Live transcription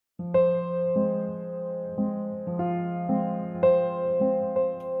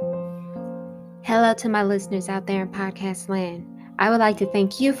Hello to my listeners out there in podcast land. I would like to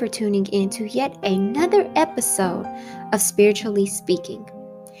thank you for tuning in to yet another episode of Spiritually Speaking.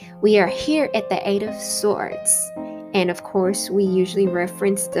 We are here at the Eight of Swords, and of course, we usually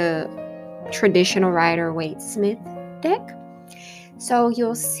reference the traditional Rider-Waite-Smith deck. So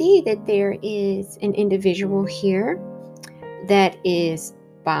you'll see that there is an individual here that is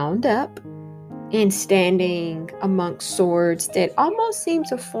bound up and standing amongst swords that almost seem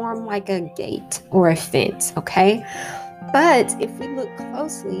to form like a gate or a fence, okay? But if we look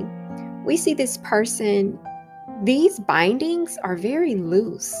closely, we see this person, these bindings are very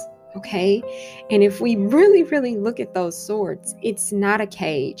loose, okay? And if we really look at those swords, it's not a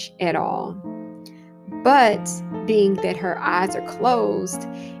cage at all. But being that her eyes are closed,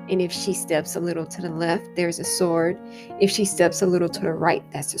 and if she steps a little to the left, there's a sword. If she steps a little to the right,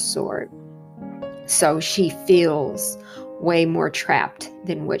 that's a sword. So she feels way more trapped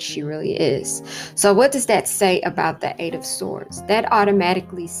than what she really is. So what does that say about the Eight of Swords? That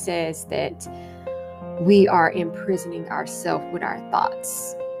automatically says that we are imprisoning ourselves with our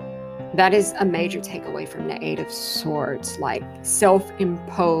thoughts. That is a major takeaway from the Eight of Swords, like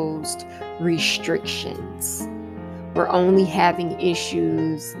self-imposed restrictions. We're only having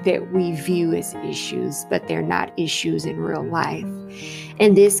issues that we view as issues, but they're not issues in real life.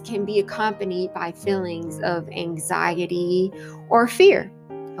 And this can be accompanied by feelings of anxiety or fear,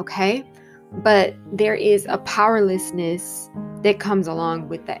 okay? But there is a powerlessness that comes along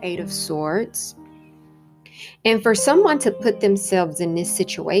with the Eight of Swords. And for someone to put themselves in this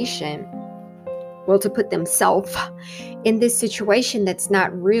situation, to put themselves in this situation that's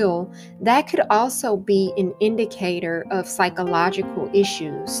not real, that could also be an indicator of psychological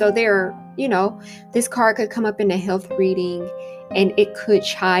issues. So this card could come up in a health reading, and it could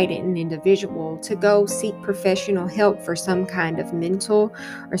chide an individual to go seek professional help for some kind of mental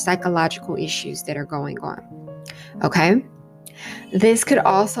or psychological issues that are going on. Okay? This could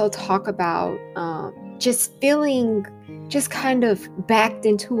also talk about just feeling just kind of backed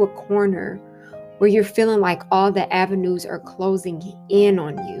into a corner where you're feeling like all the avenues are closing in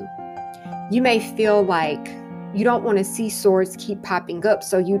on you. You may feel like you don't want to see swords keep popping up,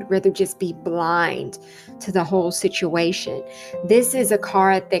 so you'd rather just be blind to the whole situation. This is a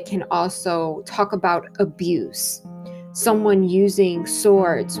card that can also talk about abuse. Someone using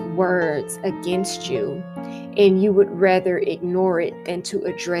swords, words against you, and you would rather ignore it than to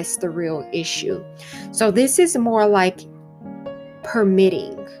address the real issue. So this is more like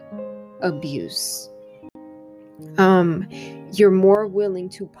permitting abuse. You're more willing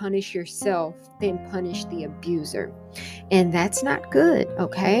to punish yourself than punish the abuser. And that's not good,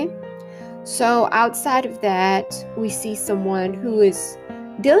 okay? So outside of that, we see someone who is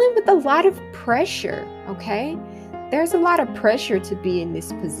dealing with a lot of pressure, okay? There's a lot of pressure to be in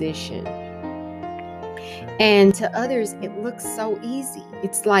this position. And to others, it looks so easy.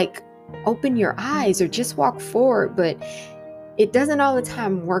 It's like, open your eyes or just walk forward, but it doesn't all the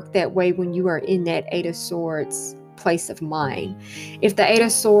time work that way when you are in that Eight of Swords place of mind. If the Eight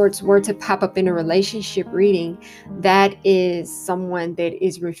of Swords were to pop up in a relationship reading, that is someone that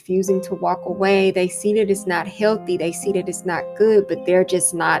is refusing to walk away. They see that it's not healthy. They see that it's not good, but they're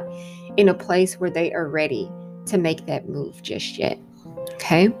just not in a place where they are ready to make that move just yet.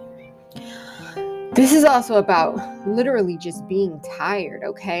 Okay? This is also about literally just being tired,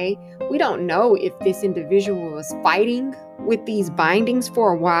 okay? We don't know if this individual was fighting with these bindings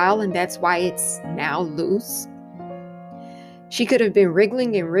for a while and that's why it's now loose. She could have been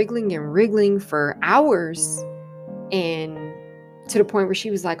wriggling for hours, and to the point where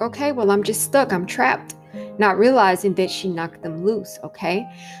she was like, okay, well, I'm just stuck. I'm trapped. Not realizing that she knocked them loose, okay?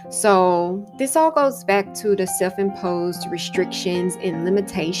 So this all goes back to the self-imposed restrictions and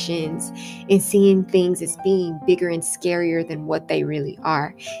limitations and seeing things as being bigger and scarier than what they really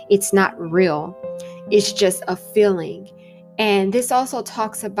are. It's not real. It's just a feeling. And this also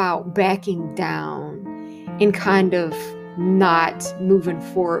talks about backing down and kind of not moving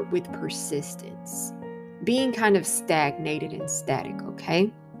forward with persistence, being kind of stagnated and static,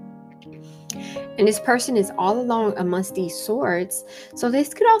 okay? And this person is all alone amongst these swords. So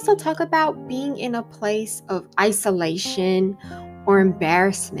this could also talk about being in a place of isolation or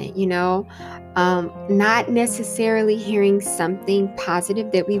embarrassment, not necessarily hearing something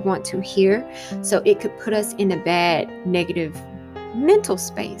positive that we want to hear. So it could put us in a bad, negative mental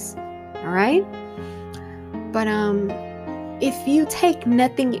space. All right. But if you take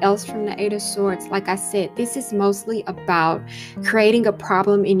nothing else from the Eight of Swords, like I said, this is mostly about creating a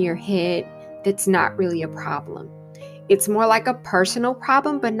problem in your head that's not really a problem. It's more like a personal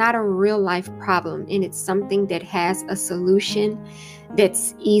problem, but not a real life problem. And it's something that has a solution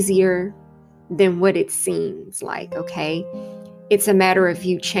that's easier than what it seems like, okay? It's a matter of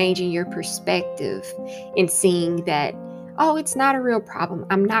you changing your perspective and seeing that, oh, it's not a real problem.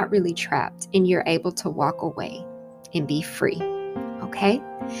 I'm not really trapped. And you're able to walk away and be free, okay?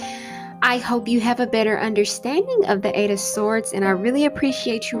 I hope you have a better understanding of the Eight of Swords, and I really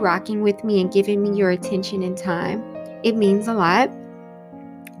appreciate you rocking with me and giving me your attention and time. It means a lot.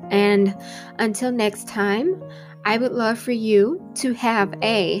 And until next time, I would love for you to have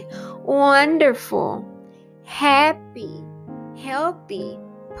a wonderful, happy, healthy,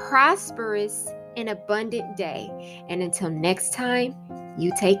 prosperous, and abundant day. And until next time,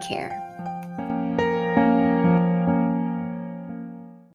 you take care.